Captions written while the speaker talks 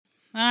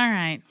All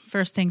right.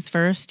 First things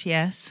first,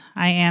 yes.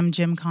 I am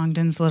Jim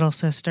Congdon's little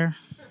sister.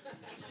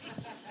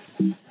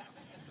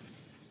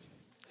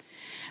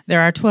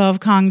 There are 12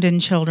 Congdon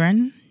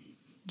children.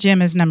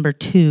 Jim is number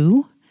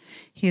 2.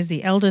 He is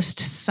the eldest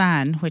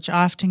son, which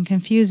often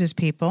confuses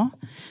people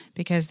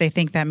because they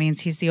think that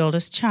means he's the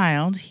oldest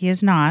child. He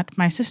is not.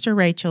 My sister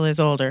Rachel is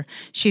older.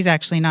 She's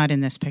actually not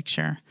in this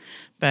picture.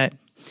 But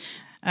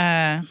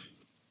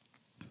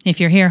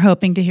if you're here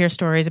hoping to hear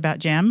stories about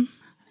Jim,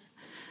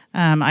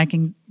 I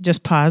can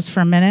just pause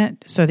for a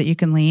minute so that you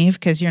can leave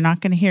because you're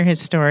not going to hear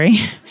his story.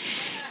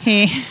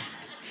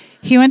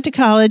 He went to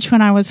college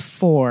when I was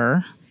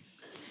 4.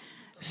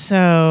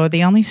 So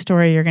the only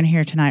story you're going to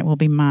hear tonight will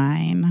be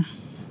mine.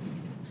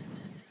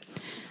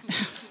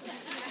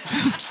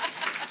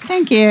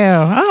 Thank you.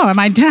 Oh, am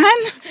I done?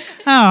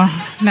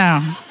 Oh,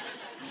 no.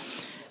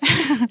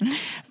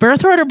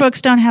 Birth order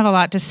books don't have a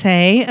lot to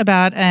say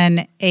about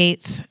an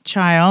 8th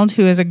child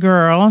who is a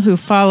girl who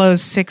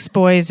follows 6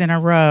 boys in a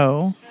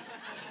row.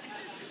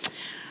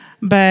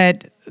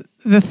 But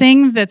the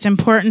thing that's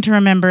important to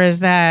remember is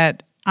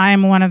that I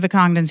am one of the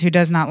Congdons who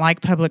does not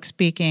like public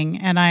speaking,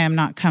 and I am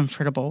not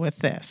comfortable with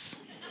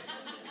this.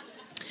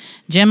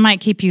 Jim might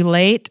keep you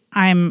late.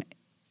 I'm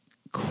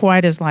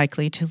quite as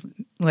likely to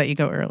let you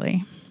go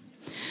early.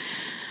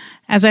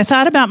 As I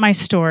thought about my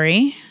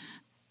story,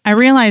 I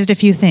realized a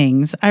few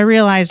things. I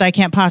realized I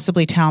can't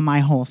possibly tell my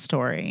whole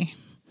story.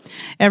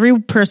 Every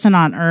person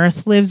on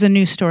earth lives a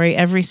new story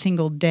every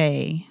single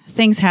day.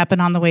 Things happen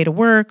on the way to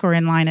work or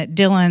in line at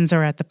Dillon's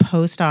or at the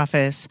post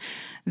office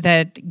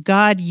that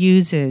God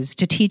uses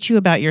to teach you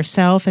about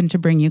yourself and to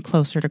bring you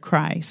closer to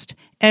Christ.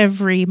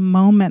 Every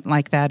moment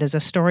like that is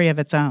a story of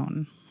its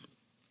own.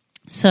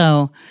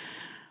 So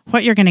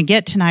what you're going to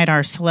get tonight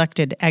are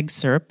selected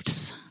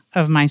excerpts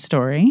of my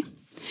story,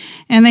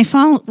 and they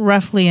fall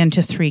roughly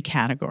into 3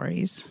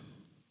 categories.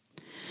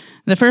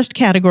 The first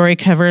category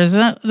covers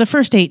the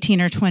first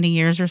 18 or 20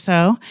 years or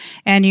so,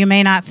 and you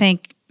may not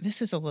think, this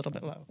is a little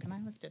bit low. Can I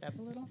lift it up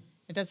a little?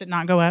 Does it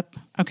not go up?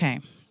 Okay.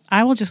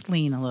 I will just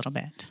lean a little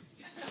bit.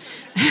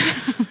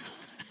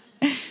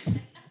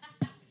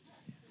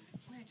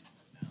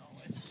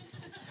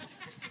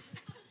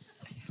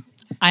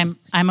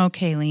 I'm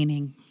okay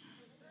leaning.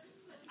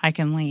 I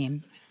can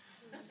lean.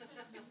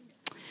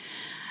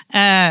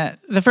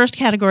 The first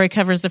category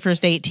covers the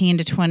first 18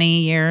 to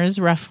 20 years,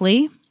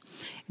 roughly.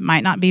 It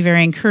might not be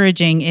very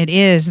encouraging. It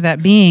is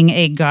that being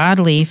a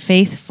godly,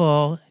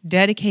 faithful,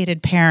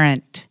 dedicated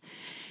parent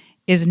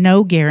is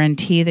no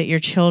guarantee that your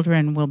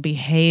children will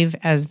behave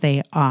as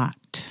they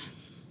ought.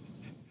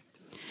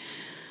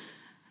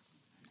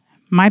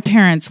 My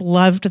parents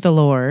loved the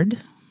Lord.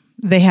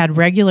 They had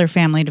regular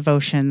family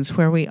devotions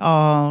where we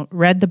all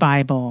read the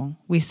Bible,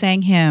 we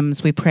sang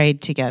hymns, we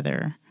prayed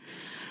together.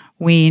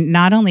 We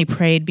not only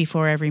prayed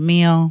before every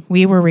meal,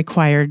 we were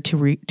required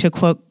to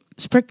quote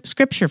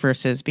scripture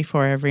verses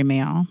before every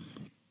meal.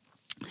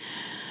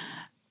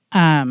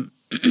 Sorry,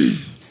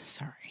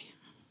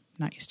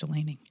 not used to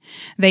leaning.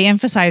 They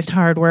emphasized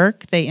hard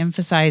work. They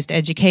emphasized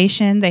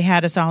education. They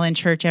had us all in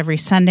church every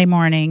Sunday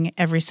morning,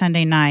 every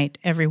Sunday night,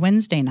 every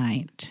Wednesday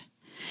night.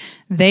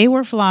 They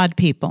were flawed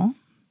people,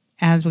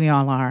 as we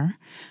all are,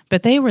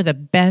 but they were the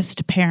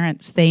best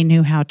parents they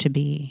knew how to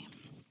be.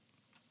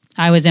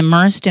 I was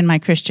immersed in my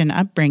Christian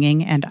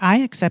upbringing, and I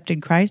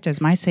accepted Christ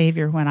as my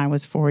Savior when I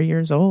was 4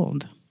 years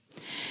old.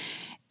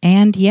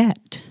 And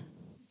yet,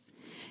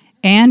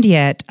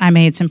 I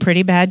made some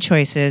pretty bad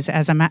choices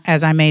as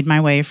I made my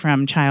way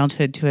from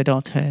childhood to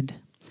adulthood.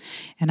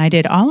 And I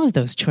did all of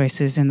those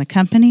choices in the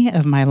company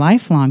of my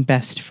lifelong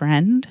best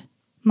friend,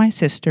 my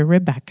sister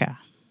Rebecca.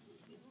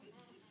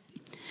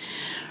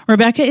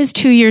 Rebecca is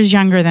 2 years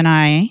younger than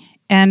I,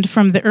 and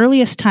from the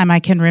earliest time I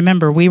can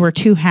remember, we were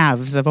 2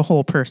 halves of a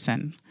whole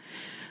person.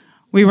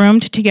 We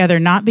roomed together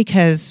not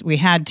because we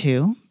had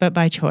to, but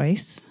by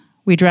choice.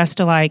 We dressed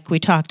alike, we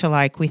talked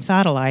alike, we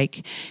thought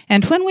alike,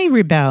 and when we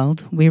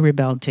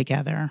rebelled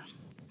together.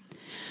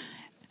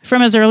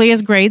 From as early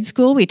as grade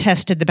school, we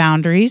tested the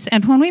boundaries,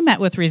 and when we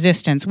met with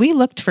resistance, we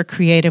looked for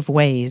creative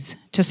ways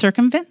to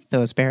circumvent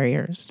those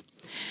barriers.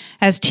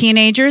 As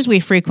teenagers, we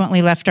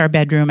frequently left our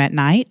bedroom at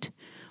night,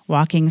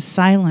 walking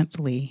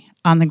silently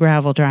on the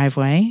gravel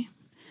driveway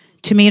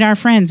to meet our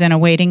friends in a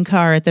waiting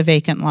car at the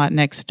vacant lot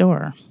next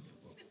door.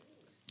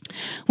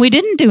 We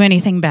didn't do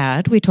anything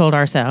bad, we told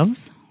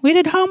ourselves. We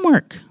did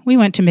homework. We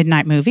went to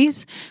midnight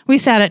movies. We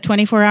sat at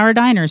 24-hour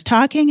diners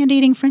talking and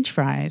eating French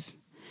fries.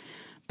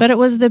 But it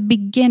was the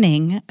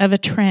beginning of a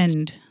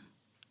trend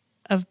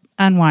of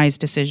unwise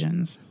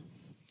decisions.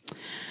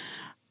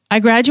 I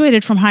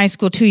graduated from high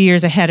school 2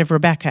 years ahead of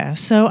Rebecca,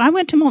 so I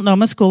went to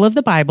Multnomah School of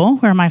the Bible,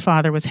 where my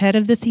father was head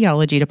of the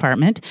theology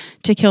department,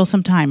 to kill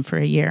some time for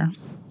a year.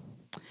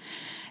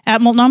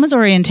 At Multnomah's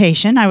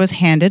orientation, I was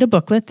handed a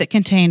booklet that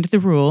contained the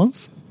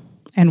rules,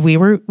 and we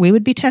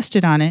would be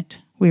tested on it,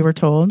 we were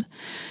told,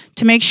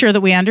 to make sure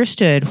that we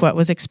understood what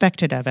was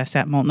expected of us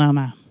at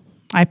Multnomah.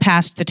 I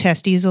passed the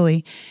test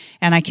easily,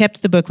 and I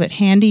kept the booklet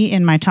handy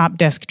in my top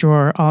desk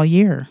drawer all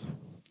year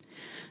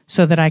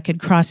so that I could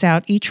cross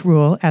out each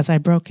rule as I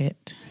broke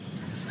it.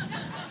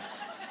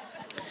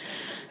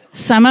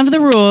 Some of the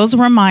rules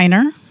were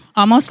minor,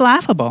 almost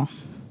laughable.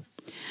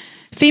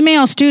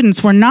 Female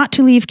students were not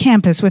to leave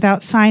campus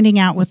without signing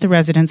out with the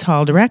residence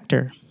hall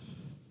director.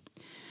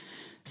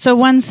 So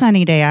one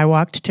sunny day, I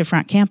walked to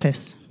front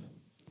campus.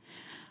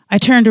 I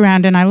turned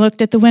around and I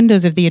looked at the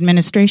windows of the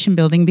administration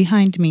building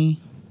behind me.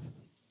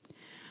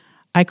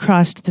 I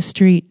crossed the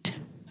street,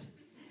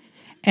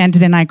 and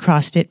then I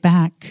crossed it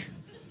back.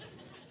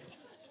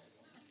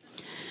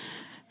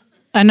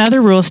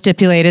 Another rule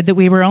stipulated that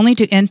we were only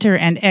to enter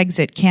and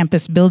exit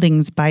campus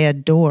buildings by a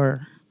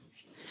door.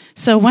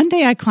 So one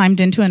day I climbed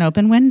into an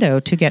open window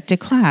to get to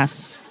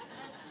class.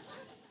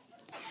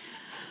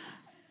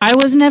 I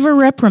was never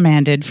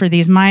reprimanded for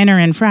these minor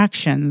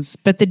infractions,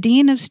 but the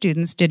dean of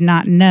students did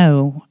not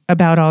know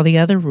about all the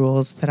other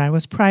rules that I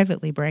was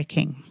privately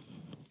breaking.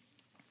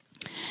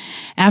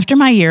 After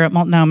my year at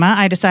Multnomah,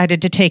 I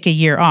decided to take a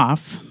year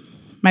off.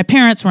 My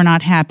parents were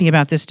not happy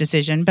about this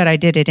decision, but I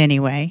did it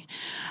anyway.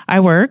 I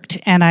worked,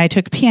 and I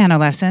took piano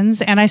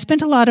lessons, and I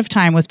spent a lot of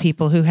time with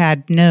people who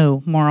had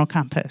no moral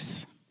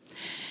compass.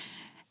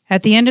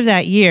 At the end of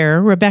that year,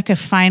 Rebecca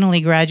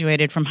finally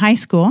graduated from high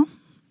school,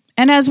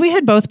 and as we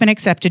had both been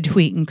accepted to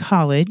Wheaton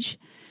College,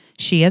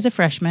 she as a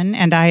freshman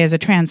and I as a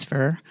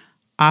transfer,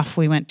 off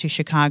we went to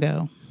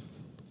Chicago.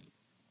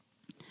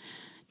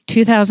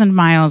 2,000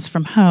 miles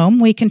from home,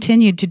 we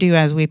continued to do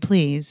as we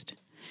pleased.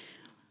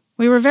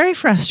 We were very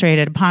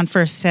frustrated upon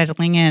first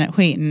settling in at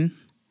Wheaton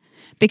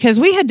because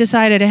we had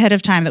decided ahead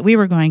of time that we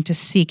were going to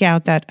seek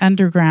out that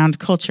underground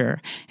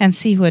culture and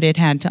see what it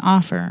had to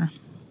offer.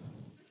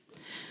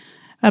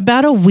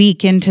 About a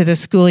week into the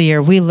school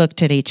year, we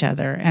looked at each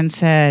other and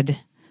said,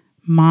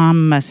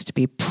 "Mom must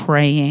be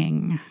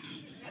praying."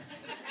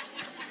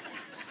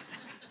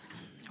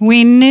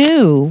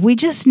 We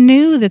just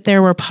knew that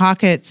there were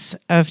pockets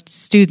of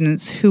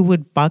students who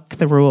would buck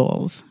the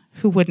rules,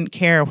 who wouldn't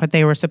care what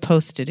they were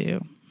supposed to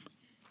do.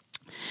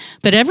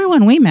 But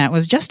everyone we met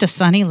was just a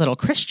sunny little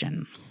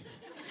Christian.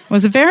 It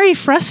was very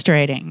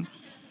frustrating.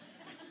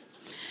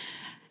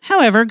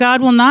 However,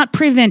 God will not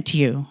prevent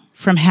you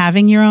from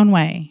having your own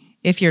way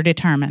if you're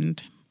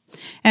determined.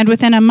 And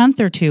within a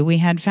month or two, we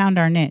had found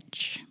our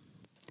niche.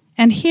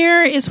 And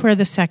here is where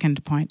the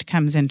second point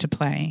comes into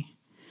play.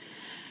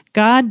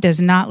 God does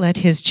not let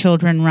his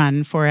children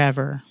run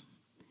forever.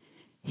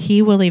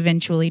 He will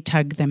eventually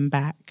tug them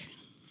back.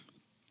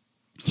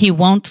 He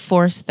won't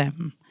force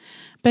them,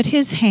 but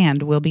his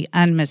hand will be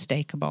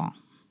unmistakable.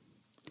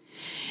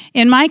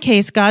 In my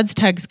case, God's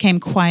tugs came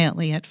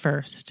quietly at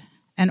first.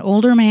 An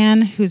older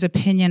man whose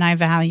opinion I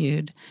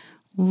valued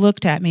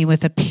looked at me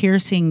with a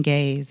piercing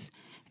gaze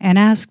and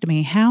asked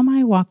me how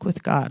my walk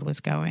with God was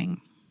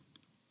going.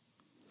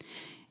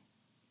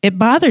 It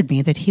bothered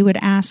me that he would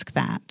ask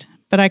that,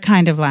 but I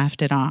kind of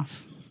laughed it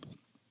off.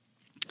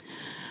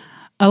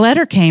 A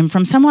letter came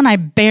from someone I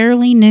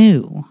barely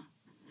knew,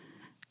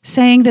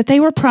 saying that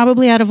they were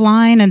probably out of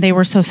line and they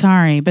were so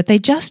sorry, but they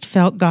just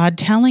felt God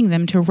telling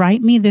them to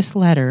write me this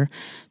letter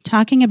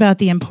talking about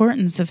the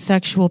importance of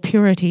sexual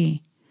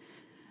purity.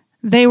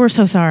 They were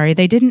so sorry.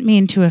 They didn't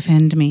mean to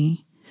offend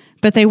me,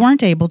 but they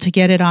weren't able to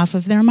get it off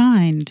of their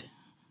mind.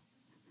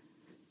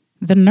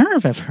 The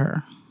nerve of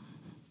her.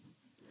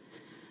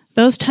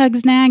 Those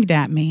tugs nagged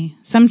at me,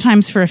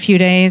 sometimes for a few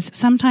days,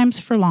 sometimes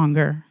for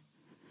longer.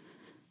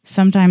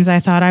 Sometimes I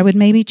thought I would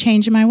maybe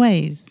change my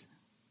ways,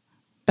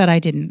 but I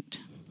didn't.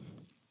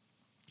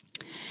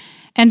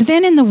 And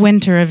then in the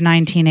winter of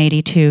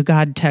 1982,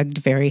 God tugged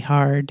very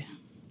hard.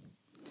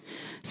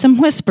 Some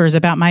whispers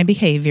about my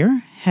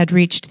behavior had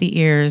reached the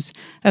ears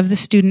of the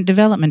Student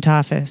Development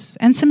Office,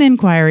 and some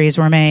inquiries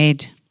were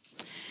made.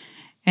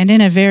 And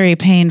in a very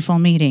painful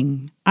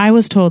meeting, I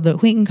was told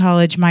that Wheaton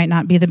College might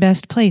not be the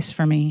best place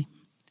for me,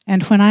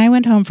 and when I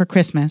went home for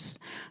Christmas,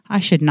 I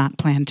should not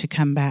plan to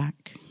come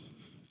back.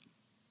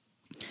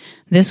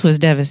 This was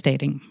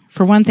devastating.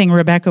 For one thing,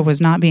 Rebecca was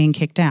not being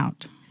kicked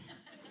out.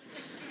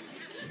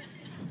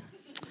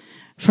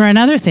 For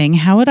another thing,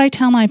 how would I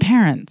tell my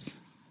parents?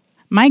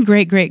 My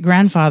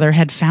great-great-grandfather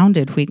had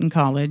founded Wheaton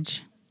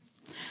College.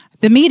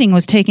 The meeting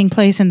was taking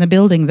place in the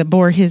building that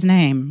bore his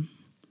name.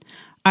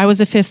 I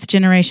was a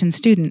fifth-generation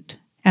student,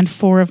 and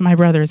 4 of my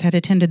brothers had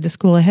attended the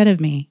school ahead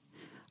of me.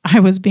 I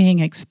was being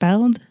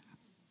expelled.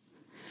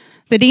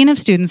 The dean of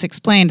students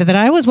explained that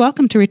I was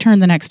welcome to return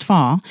the next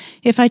fall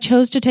if I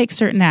chose to take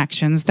certain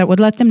actions that would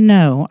let them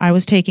know I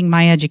was taking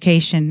my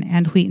education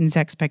and Wheaton's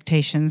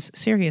expectations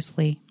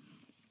seriously.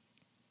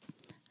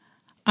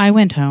 I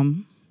went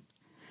home.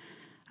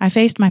 I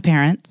faced my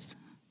parents.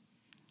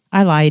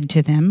 I lied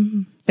to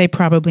them. They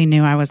probably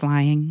knew I was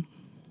lying.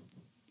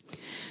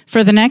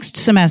 For the next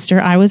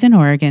semester, I was in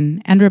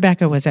Oregon, and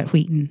Rebecca was at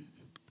Wheaton.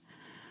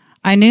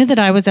 I knew that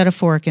I was at a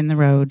fork in the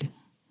road.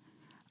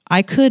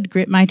 I could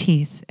grit my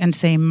teeth and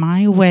say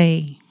my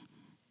way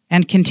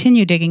and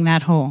continue digging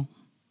that hole.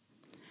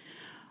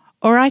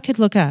 Or I could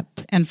look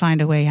up and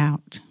find a way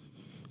out.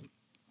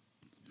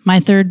 My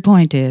third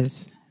point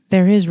is,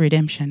 there is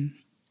redemption.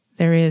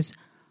 There is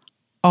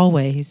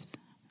always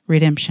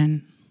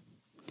redemption.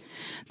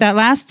 That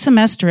last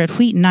semester at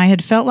Wheaton, I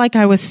had felt like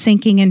I was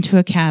sinking into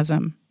a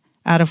chasm,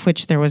 out of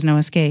which there was no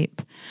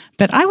escape.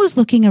 But I was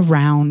looking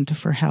around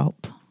for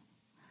help.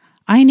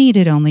 I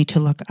needed only to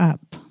look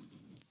up.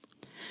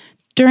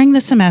 During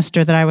the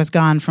semester that I was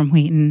gone from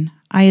Wheaton,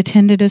 I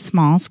attended a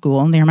small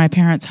school near my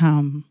parents'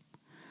 home.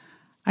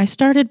 I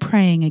started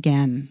praying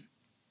again.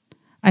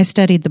 I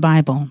studied the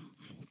Bible.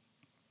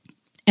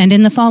 And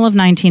in the fall of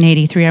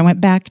 1983, I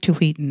went back to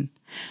Wheaton.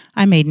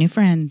 I made new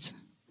friends.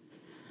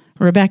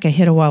 Rebecca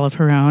hit a wall of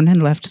her own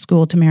and left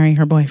school to marry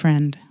her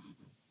boyfriend.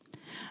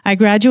 I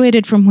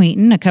graduated from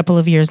Wheaton a couple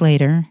of years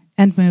later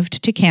and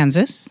moved to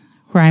Kansas,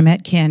 where I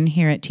met Ken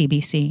here at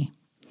TBC.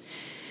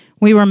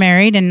 We were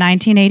married in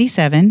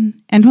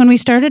 1987, and when we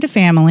started a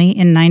family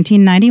in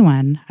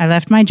 1991, I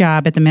left my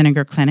job at the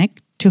Menninger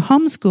Clinic to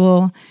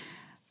homeschool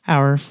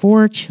our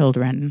 4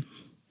 children.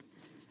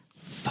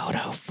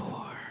 Photo 4.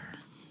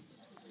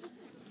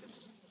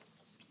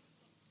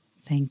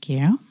 Thank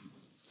you.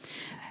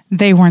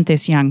 They weren't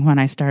this old when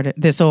I started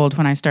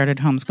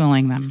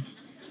homeschooling them.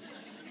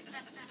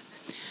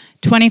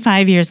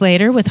 25 years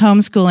later, with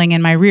homeschooling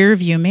in my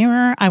rearview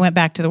mirror, I went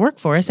back to the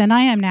workforce, and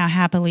I am now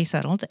happily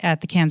settled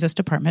at the Kansas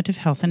Department of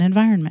Health and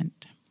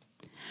Environment.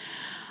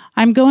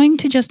 I'm going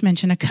to just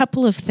mention a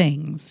couple of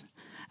things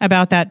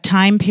about that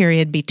time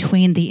period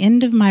between the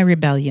end of my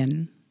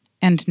rebellion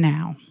and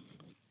now.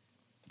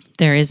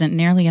 There isn't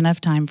nearly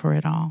enough time for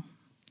it all.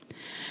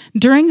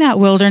 During that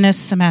wilderness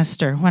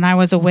semester, when I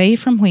was away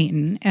from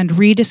Wheaton and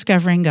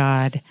rediscovering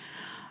God,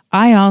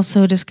 I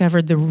also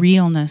discovered the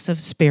realness of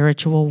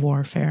spiritual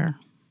warfare.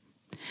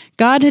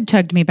 God had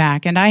tugged me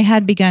back, and I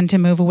had begun to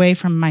move away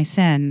from my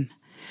sin.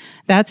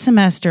 That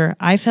semester,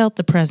 I felt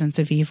the presence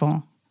of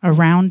evil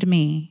around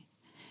me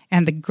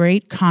and the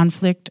great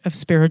conflict of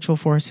spiritual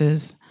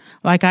forces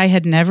like I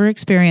had never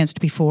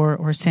experienced before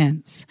or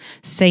since.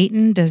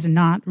 Satan does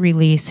not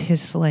release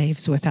his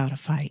slaves without a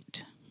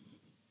fight.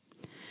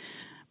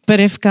 But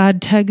if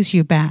God tugs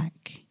you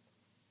back,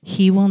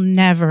 he will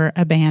never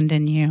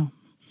abandon you.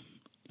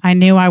 I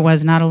knew I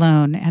was not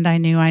alone, and I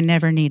knew I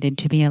never needed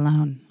to be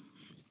alone.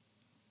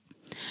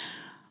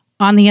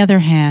 On the other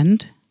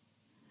hand,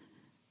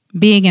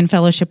 being in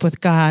fellowship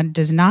with God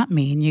does not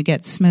mean you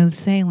get smooth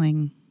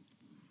sailing.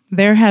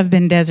 There have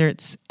been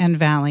deserts and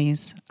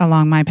valleys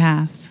along my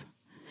path.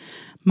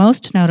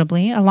 Most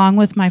notably, along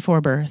with my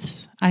 4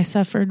 births, I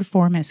suffered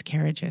 4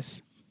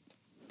 miscarriages.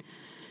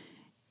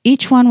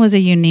 Each one was a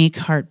unique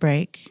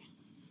heartbreak.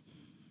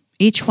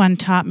 Each one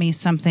taught me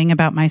something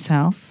about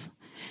myself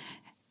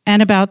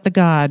and about the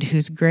God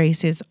whose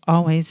grace is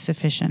always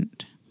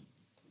sufficient.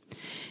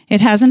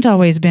 It hasn't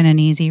always been an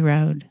easy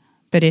road,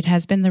 but it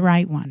has been the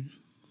right one.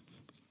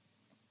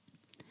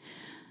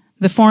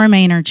 The 4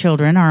 Mahner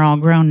children are all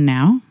grown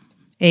now.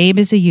 Abe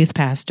is a youth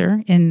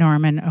pastor in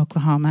Norman,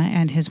 Oklahoma,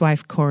 and his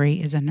wife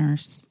Corey is a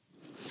nurse.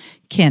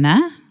 Kenna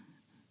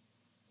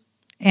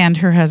and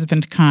her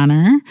husband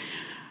Connor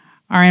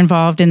are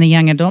involved in the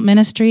young adult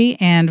ministry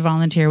and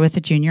volunteer with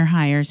the junior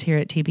hires here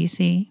at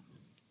TBC.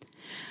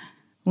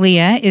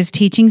 Leah is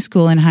teaching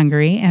school in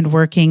Hungary and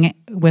working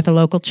with a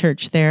local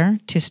church there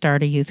to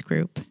start a youth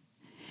group.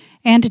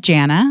 And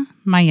Jana,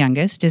 my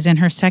youngest, is in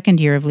her 2nd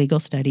year of legal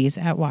studies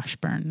at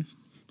Washburn.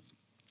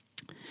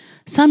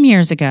 Some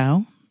years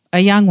ago, a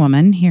young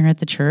woman here at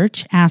the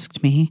church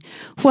asked me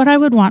what I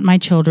would want my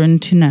children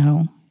to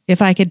know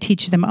if I could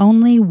teach them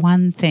only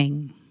one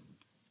thing.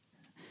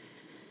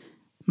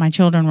 My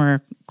children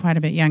were quite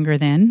a bit younger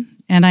then,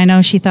 and I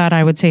know she thought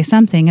I would say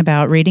something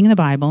about reading the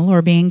Bible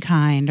or being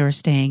kind or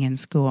staying in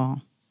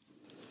school.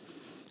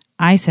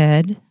 I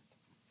said,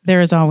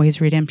 there is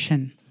always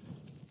redemption.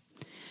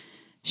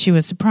 She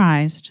was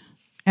surprised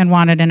and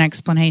wanted an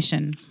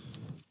explanation.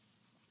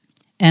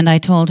 And I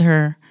told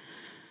her,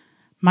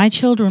 my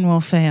children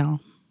will fail,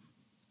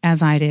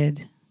 as I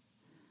did.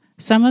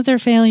 Some of their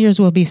failures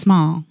will be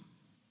small,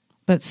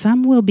 but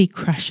some will be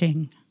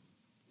crushing.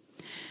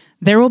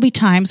 There will be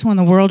times when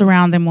the world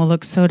around them will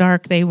look so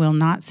dark they will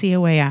not see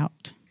a way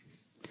out.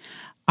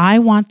 I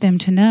want them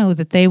to know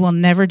that they will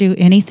never do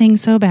anything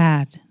so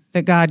bad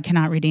that God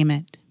cannot redeem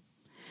it.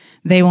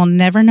 They will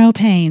never know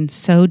pain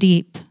so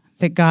deep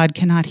that God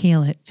cannot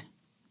heal it.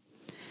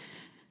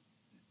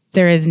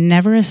 There is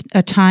never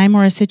a time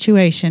or a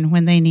situation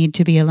when they need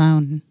to be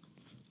alone.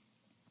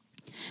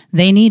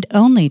 They need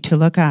only to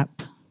look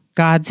up.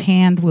 God's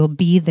hand will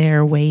be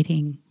there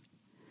waiting.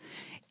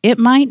 It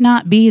might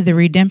not be the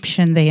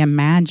redemption they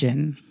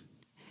imagine.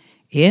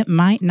 It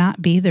might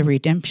not be the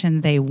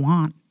redemption they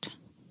want.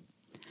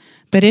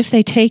 But if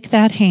they take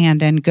that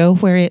hand and go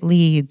where it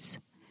leads,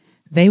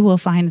 they will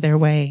find their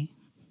way.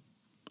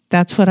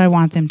 That's what I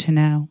want them to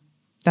know.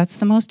 That's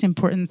the most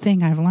important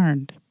thing I've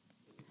learned.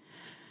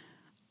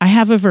 I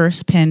have a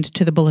verse pinned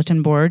to the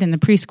bulletin board in the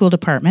preschool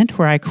department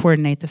where I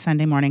coordinate the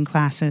Sunday morning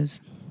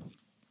classes.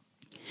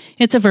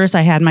 It's a verse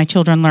I had my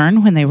children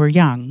learn when they were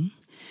young.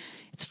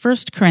 It's 1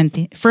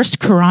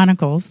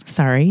 Chronicles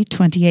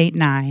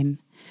 28:9,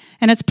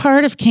 and it's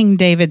part of King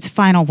David's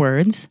final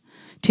words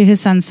to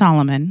his son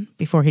Solomon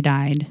before he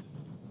died.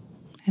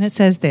 And it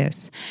says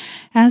this,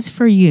 as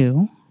for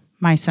you,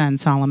 my son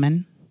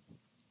Solomon,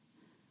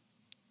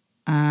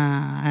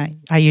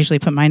 I usually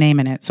put my name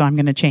in it, so I'm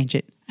going to change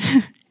it.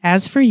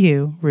 As for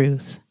you,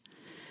 Ruth,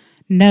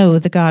 know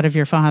the God of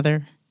your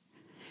father,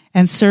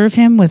 and serve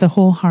him with a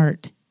whole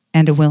heart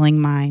and a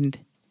willing mind.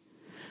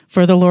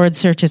 For the Lord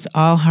searches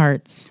all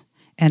hearts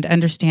and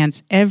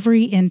understands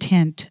every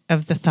intent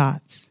of the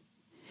thoughts.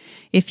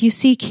 If you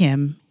seek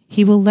him,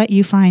 he will let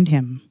you find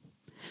him.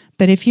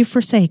 But if you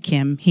forsake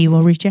him, he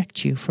will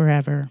reject you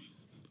forever.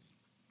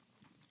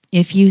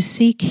 If you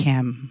seek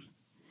him,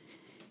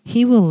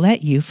 he will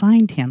let you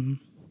find him.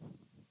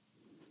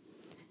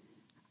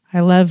 I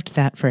loved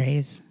that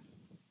phrase.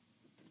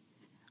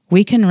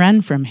 We can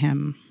run from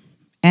him,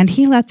 and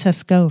he lets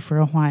us go for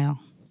a while.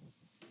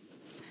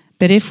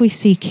 But if we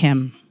seek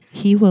him,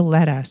 he will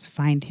let us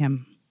find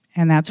him.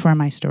 And that's where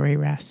my story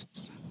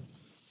rests.